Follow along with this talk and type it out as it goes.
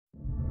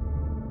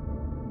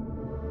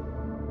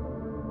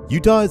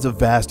Utah is a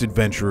vast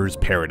adventurer's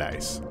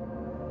paradise.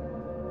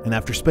 And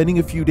after spending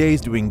a few days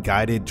doing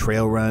guided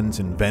trail runs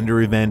and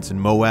vendor events in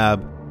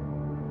Moab,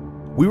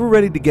 we were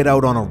ready to get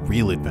out on a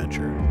real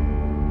adventure.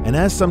 And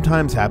as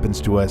sometimes happens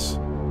to us,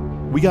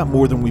 we got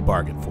more than we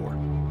bargained for.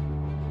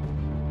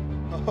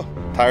 Oh,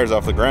 tires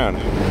off the ground.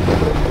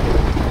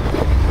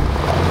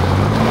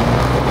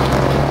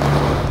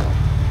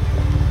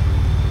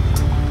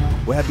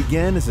 What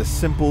began as a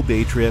simple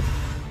day trip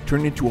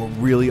turned into a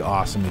really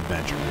awesome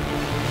adventure.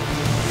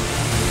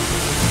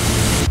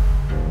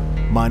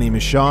 My name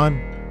is Sean,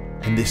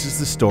 and this is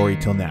the story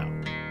till now.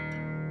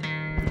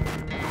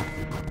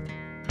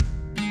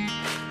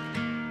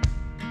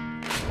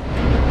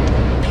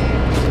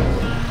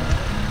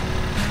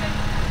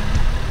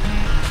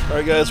 All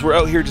right, guys, we're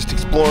out here just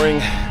exploring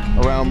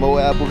around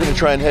Moab. We're gonna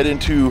try and head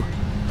into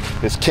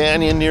this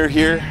canyon near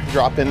here,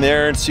 drop in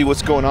there and see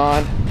what's going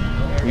on.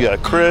 We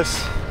got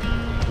Chris.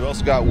 We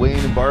also got Wayne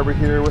and Barbara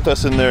here with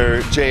us in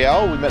their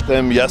JL. We met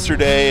them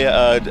yesterday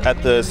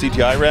at the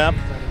CTI ramp,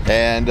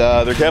 and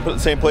they're camping at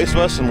the same place as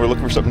us, and we're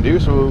looking for something to do,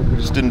 so we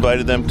just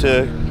invited them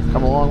to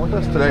come along with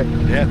us today.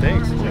 Yeah,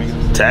 thanks.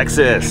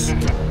 Texas.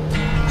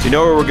 Do you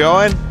know where we're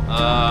going?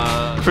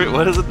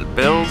 What is it?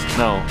 Bill's?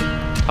 No.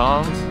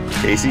 Tom's?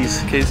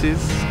 Casey's.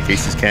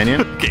 Casey's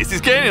Canyon. Casey's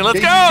Canyon, let's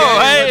Casey's go!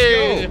 Canyon,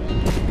 Hey!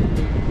 let's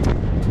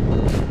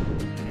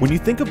When you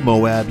think of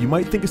Moab, you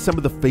might think of some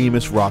of the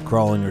famous rock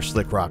crawling or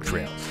slick rock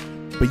trails.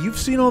 But you've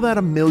seen all that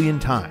a million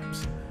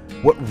times.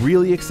 What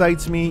really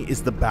excites me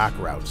is the back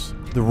routes,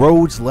 the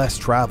roads less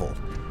traveled.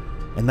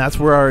 And that's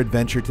where our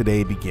adventure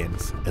today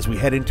begins, as we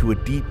head into a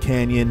deep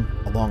canyon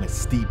along a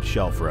steep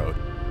shelf road.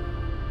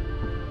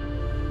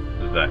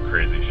 This is that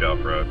crazy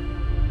shelf road.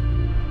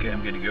 Okay,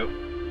 I'm good to go.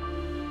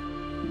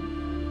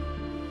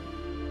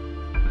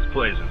 This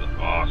place is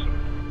awesome.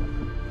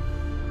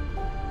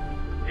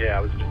 Yeah,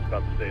 I was just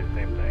about to say the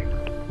same thing.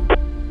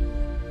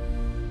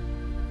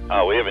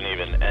 We haven't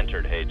even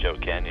entered Hey Joe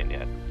Canyon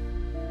yet.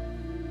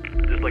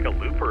 Is this like a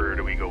looper, or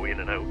do we go in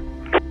and out?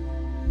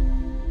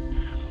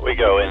 We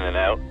go in and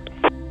out.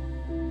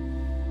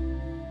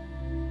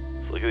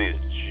 So look at these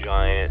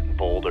giant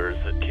boulders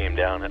that came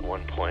down at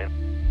one point.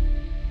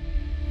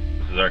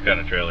 This is our kind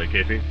of trail, eh,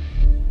 Casey?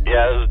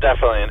 Yeah, this is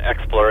definitely an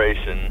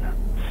exploration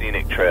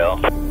scenic trail.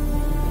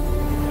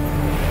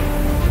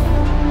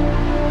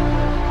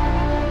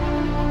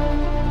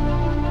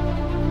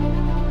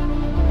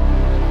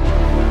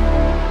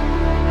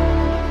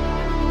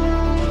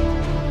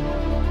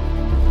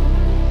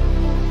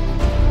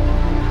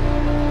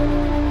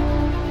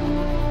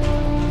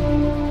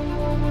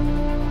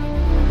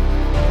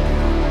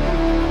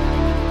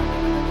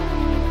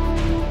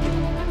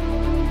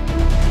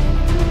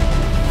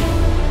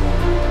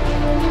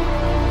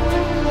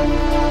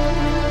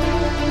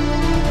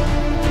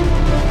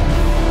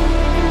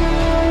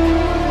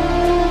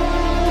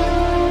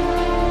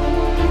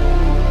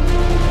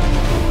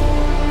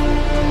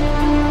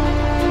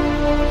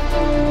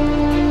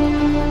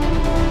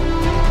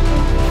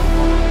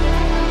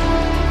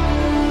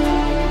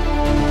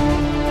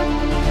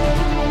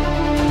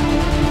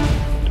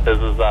 This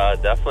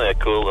is definitely a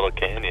cool little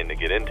canyon to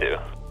get into.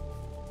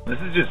 This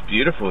is just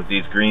beautiful with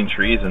these green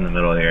trees in the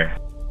middle here.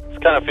 This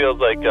kind of feels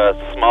like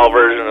a small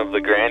version of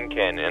the Grand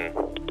Canyon.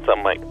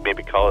 Some might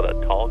maybe call it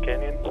a tall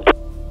canyon.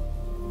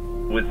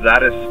 Was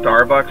that a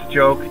Starbucks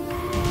joke?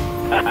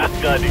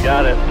 God, you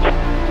got it.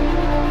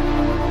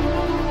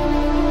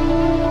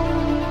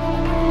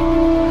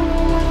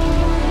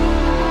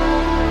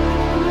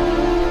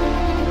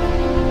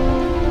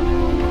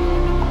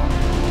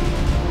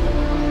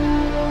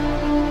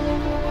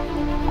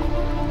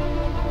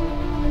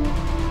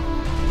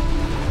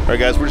 All right,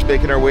 guys, we're just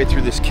making our way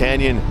through this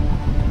canyon.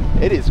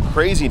 It is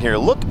crazy in here.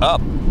 Look up.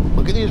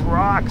 Look at these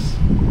rocks.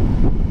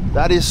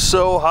 That is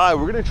so high.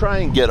 We're gonna try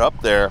and get up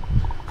there.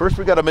 First,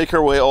 we got to make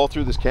our way all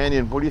through this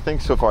canyon. What do you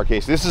think so far,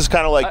 Casey? This is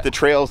kind of like the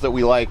trails that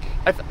we like.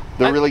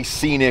 They're really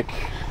scenic.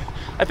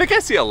 I think I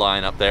see a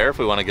line up there if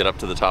we want to get up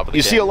to the top of the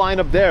You see a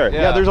line up there?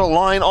 Yeah, there's a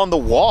line on the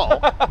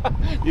wall.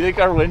 You think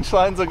our winch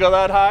lines will go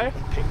that high?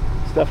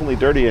 It's definitely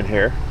dirty in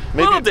here.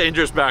 Maybe a little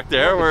dangerous back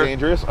there. We're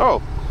dangerous.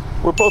 Oh,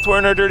 we're both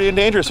wearing our Dirty and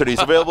Dangerous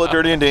hoodies, available at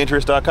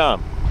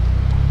dirtyanddangerous.com.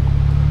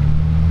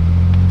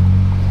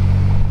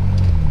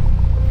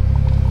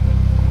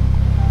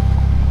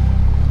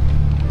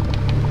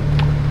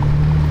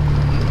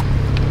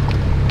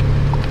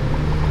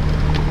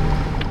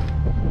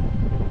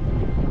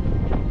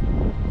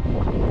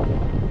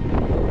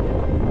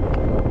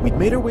 We'd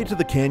made our way to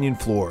the canyon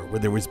floor, where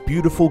there was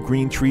beautiful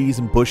green trees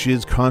and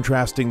bushes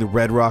contrasting the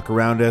red rock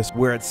around us,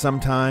 where at some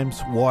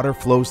times water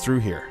flows through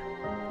here.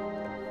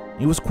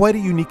 It was quite a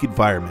unique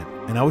environment,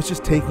 and I was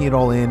just taking it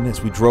all in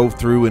as we drove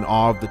through in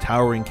awe of the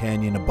towering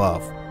canyon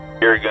above.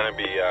 You're going to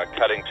be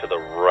cutting to the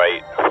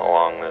right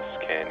along this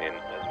canyon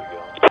as we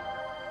go.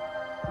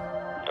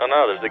 Oh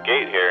no, there's a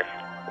gate here.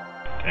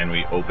 Can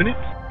we open it?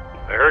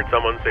 I heard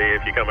someone say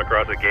if you come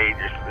across a gate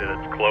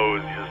and it's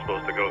closed, you're just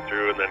supposed to go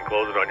through and then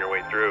close it on your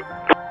way through.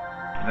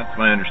 That's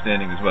my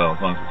understanding as well, as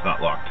long as it's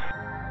not locked.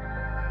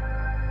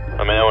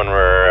 Let me know when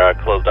we're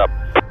closed up.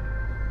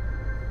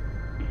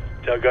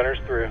 gunner's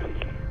through.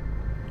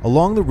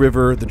 Along the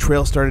river, the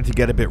trail started to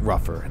get a bit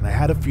rougher, and I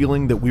had a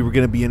feeling that we were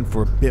going to be in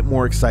for a bit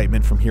more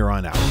excitement from here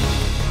on out.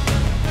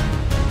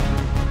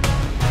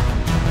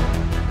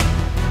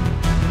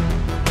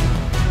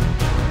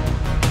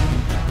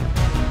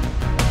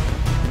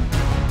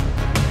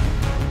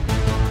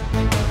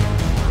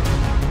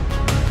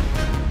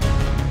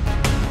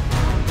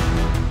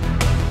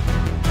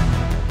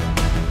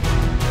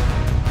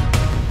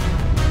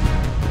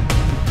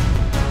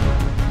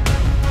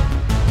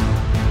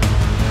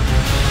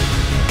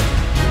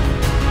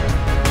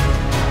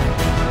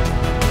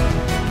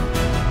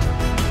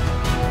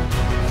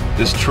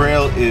 This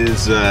trail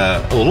is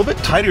a little bit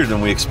tighter than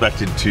we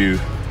expected to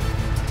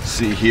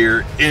see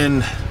here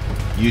in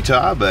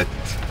Utah, but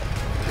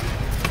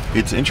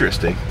it's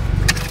interesting.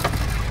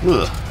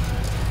 Ugh.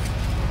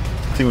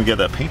 I think we got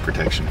that paint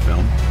protection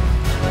film.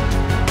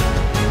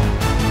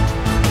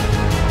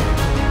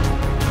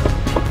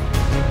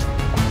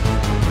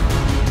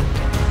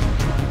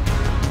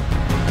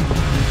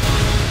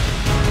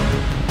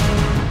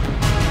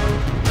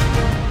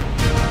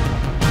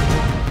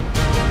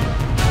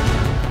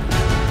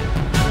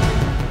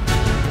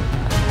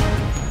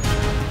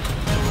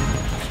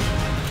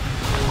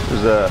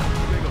 There's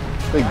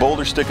a big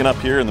boulder sticking up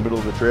here in the middle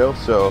of the trail,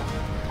 so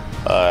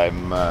I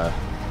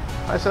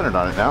centered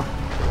on it now.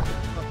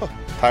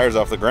 Tires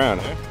off the ground.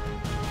 Yeah,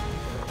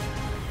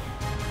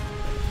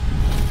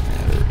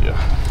 there we go.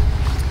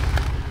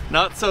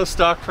 Not so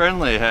stock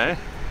friendly, hey?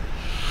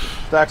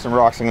 Stack some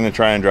rocks. I'm going to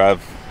try and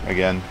drive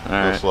again,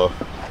 real slow.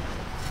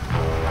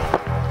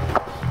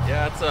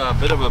 Yeah, it's a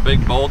bit of a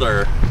big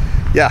boulder.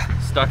 Yeah.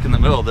 Stuck in the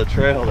middle of the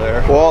trail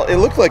there. Well, it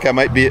looked like I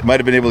might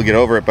have been able to get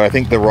over it, but I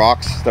think the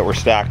rocks that were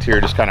stacked here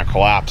just kind of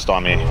collapsed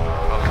on me.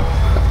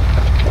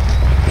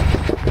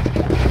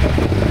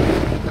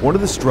 One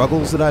of the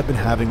struggles that I've been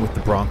having with the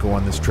Bronco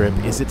on this trip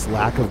is its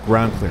lack of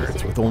ground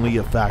clearance with only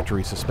a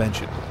factory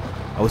suspension.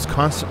 I was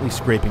constantly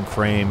scraping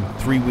frame,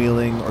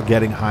 three-wheeling, or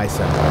getting high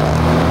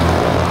center.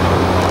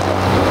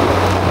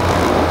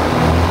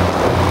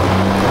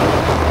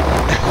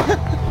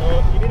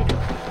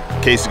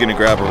 Case is going to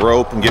grab a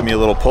rope and give me a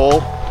little pull.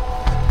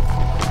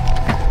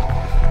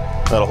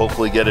 That'll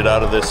hopefully get it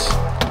out of this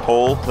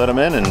hole that I'm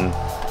in, and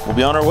we'll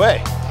be on our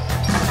way.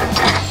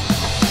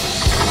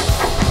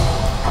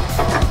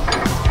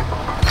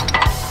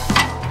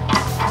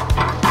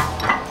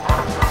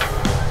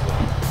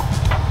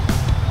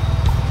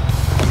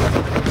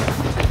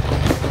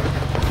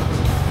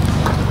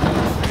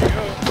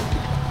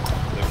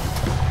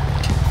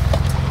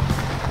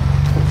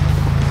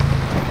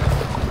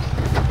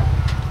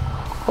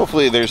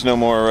 Hopefully there's no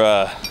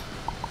more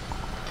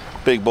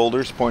big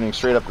boulders pointing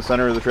straight up the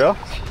center of the trail.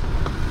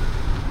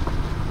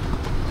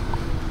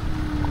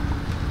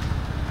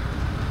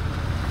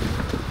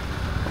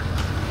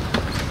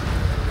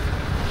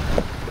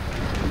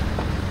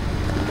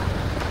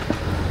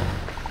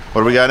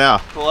 What do we got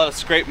now? A lot of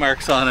scrape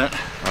marks on it.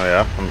 Oh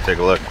yeah, let me take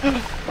a look.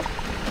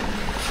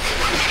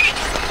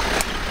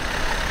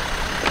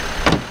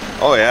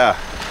 Oh yeah.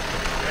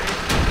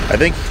 I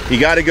think you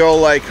got to go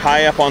like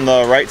high up on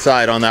the right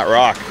side on that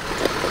rock.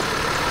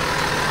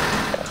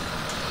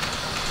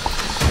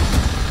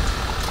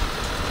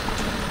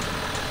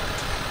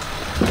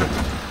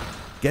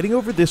 Getting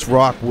over this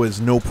rock was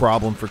no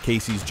problem for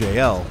Casey's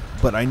JL,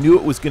 but I knew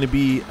it was going to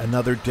be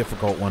another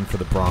difficult one for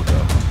the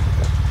Bronco.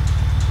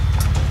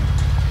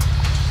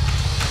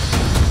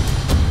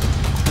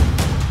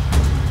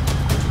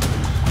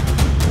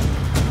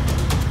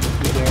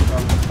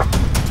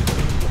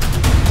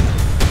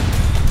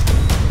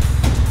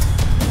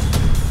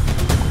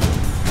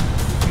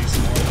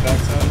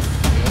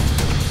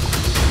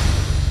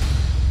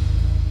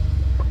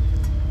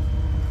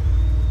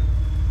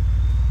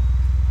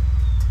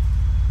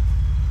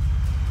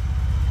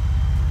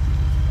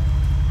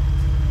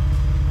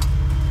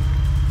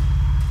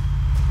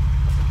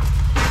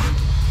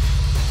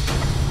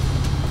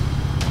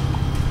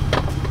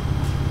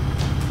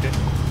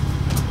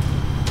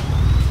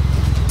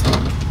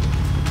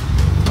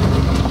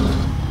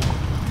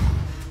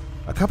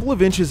 A couple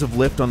of inches of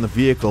lift on the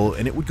vehicle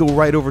and it would go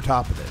right over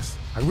top of this.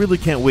 I really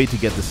can't wait to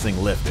get this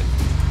thing lifted.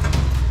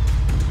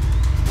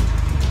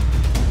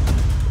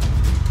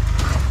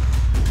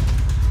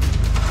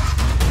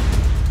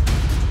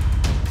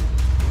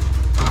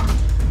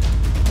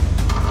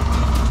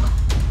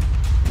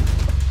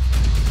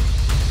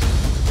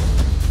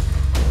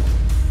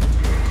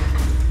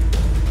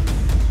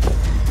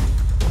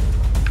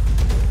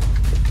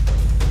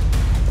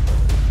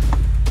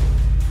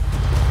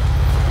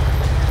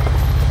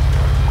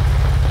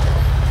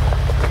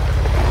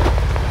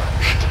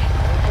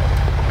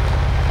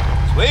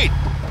 Sweet.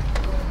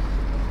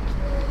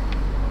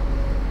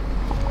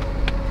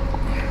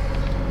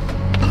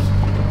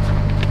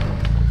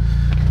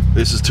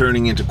 This is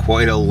turning into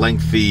quite a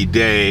lengthy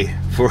day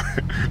for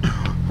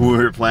who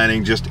were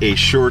planning just a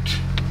short,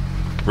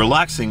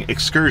 relaxing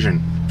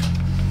excursion.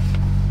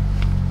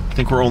 I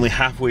think we're only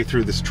halfway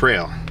through this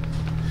trail.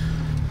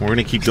 We're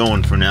gonna keep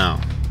going for now.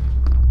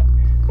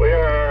 We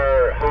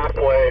are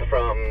halfway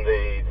from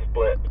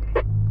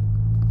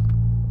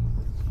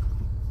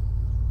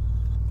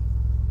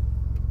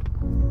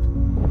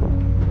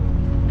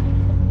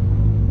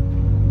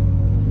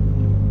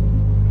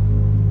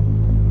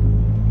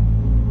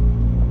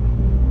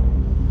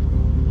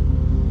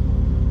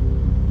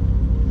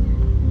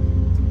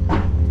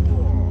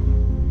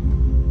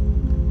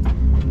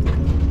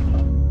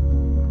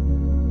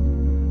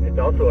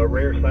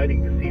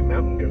exciting to see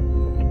mountain goats.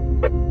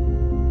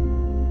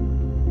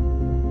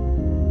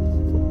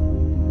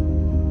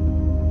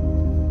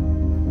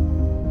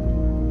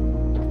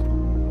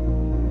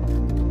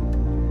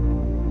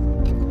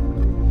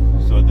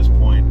 So at this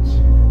point,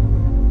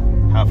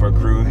 half our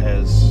crew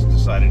has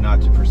decided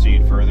not to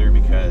proceed further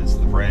because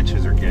the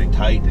branches are getting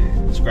tight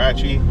and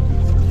scratchy.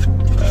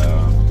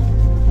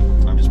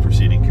 I'm just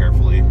proceeding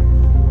carefully,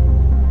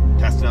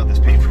 testing out this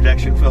paint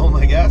protection film,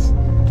 I guess.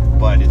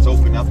 But it's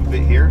opened up a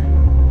bit here,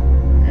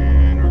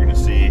 and we're gonna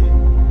see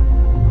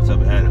what's up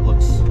ahead. It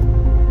looks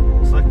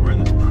like we're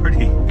in this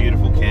pretty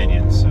beautiful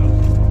canyon. So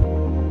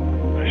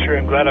I sure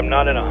am glad I'm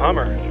not in a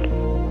Hummer.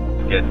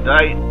 it's getting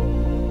tight.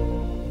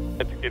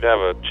 I think you'd have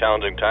a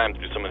challenging time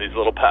through some of these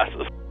little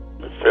passes.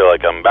 I feel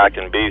like I'm back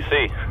in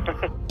BC.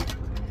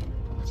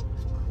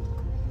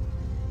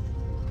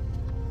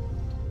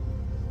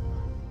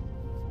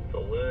 It's a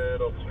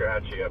little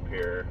scratchy up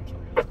here.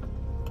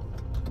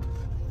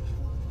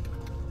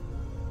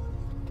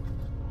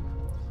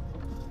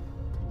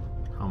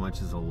 How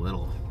much is a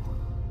little?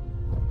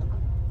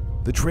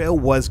 The trail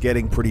was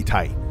getting pretty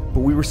tight, but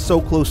we were so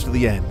close to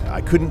the end,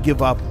 I couldn't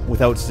give up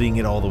without seeing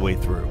it all the way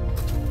through.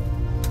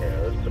 Yeah,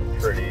 there's some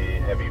pretty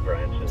heavy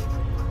branches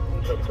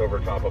just over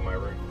top of my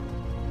roof.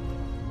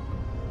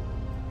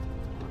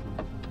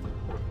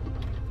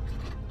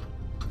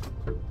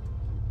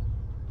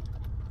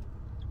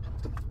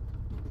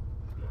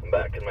 I'm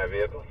back in my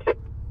vehicle.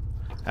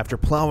 After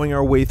plowing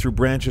our way through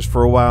branches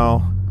for a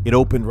while, it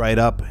opened right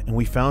up and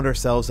we found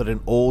ourselves at an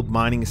old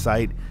mining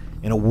site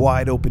in a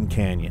wide open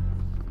canyon.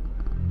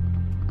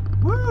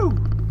 Woo!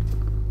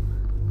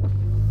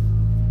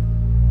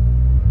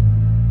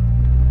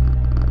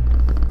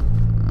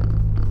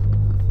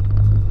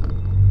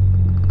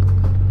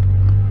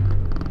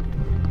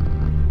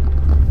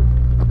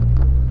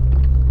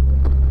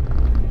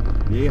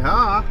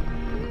 Yeehaw!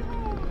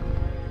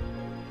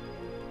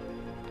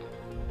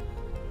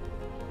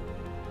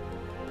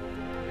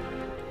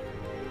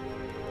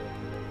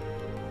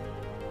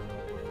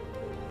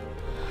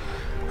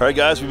 All right,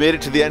 guys, we made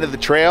it to the end of the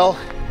trail.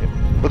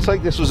 Looks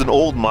like this was an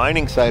old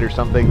mining site or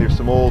something. There's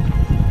some old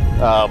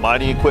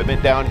mining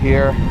equipment down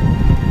here.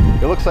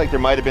 It looks like there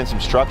might have been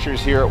some structures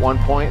here at one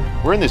point.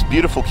 We're in this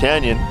beautiful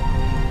canyon.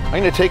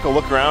 I'm gonna take a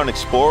look around and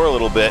explore a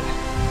little bit.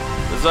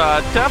 There's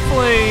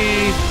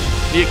definitely,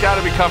 you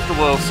gotta be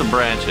comfortable with some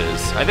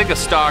branches. I think a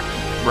stock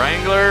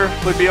Wrangler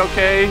would be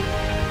okay,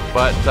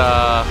 but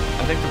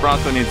I think the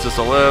Bronco needs just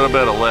a little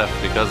bit of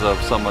lift because of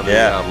some of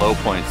the low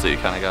points that you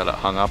kind of got it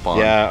hung up on.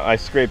 Yeah, I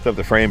scraped up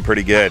the frame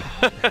pretty good.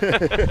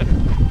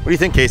 What do you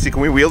think, Casey?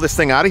 Can we wheel this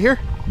thing out of here?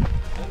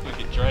 We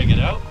could drag it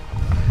out.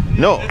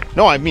 No,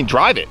 I mean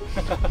drive it.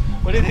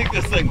 What do you think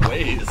this thing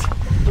weighs?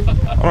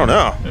 I don't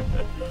know.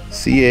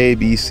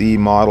 CABC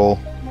model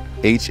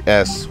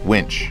HS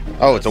winch.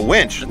 Oh, it's a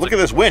winch. Look at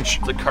this winch.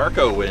 It's a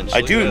Carco winch.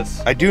 I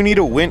do need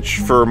a winch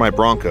for my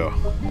Bronco.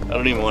 I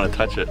don't even want to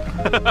touch it.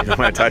 You don't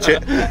want to touch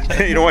it?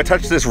 You don't want to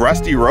touch this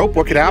rusty rope?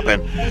 What could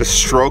happen? Just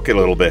stroke it a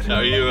little bit.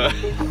 Are you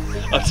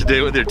up to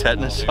date with your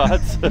tetanus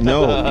shots?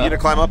 No. You gonna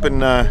climb up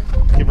and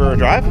give her a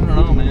drive? I don't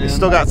know, man. You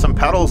still got some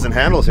pedals and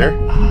handles here.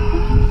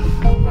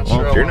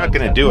 Well, if you're not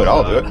gonna do it,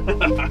 I'll do it.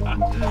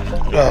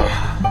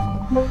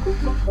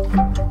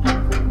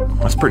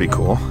 That's pretty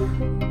cool.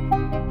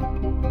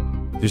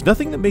 There's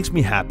nothing that makes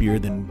me happier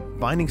than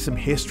finding some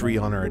history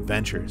on our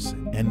adventures,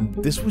 and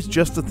this was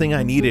just the thing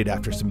I needed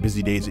after some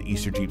busy days at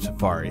Easter Jeep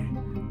Safari.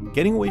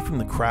 Getting away from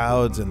the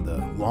crowds and the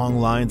long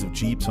lines of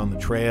Jeeps on the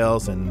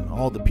trails and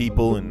all the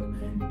people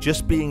and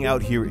just being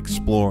out here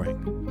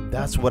exploring.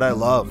 That's what I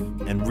love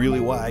and really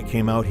why I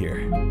came out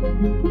here.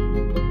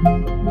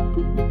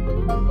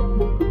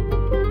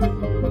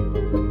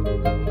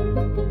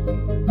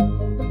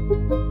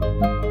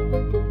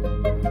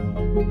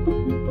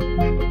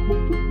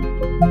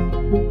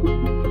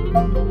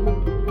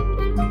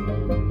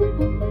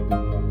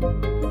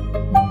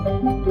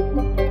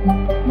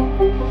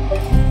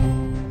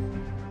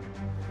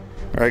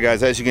 All right,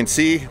 guys, as you can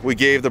see, we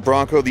gave the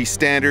Bronco the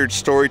standard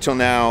Story Till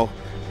Now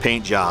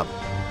paint job.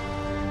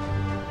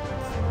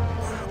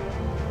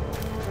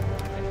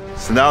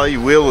 So now that you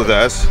wheel with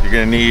us, you're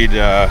gonna need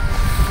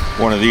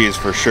one of these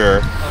for sure.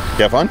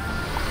 You have fun?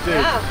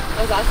 Yeah,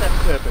 that was awesome.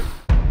 Epic.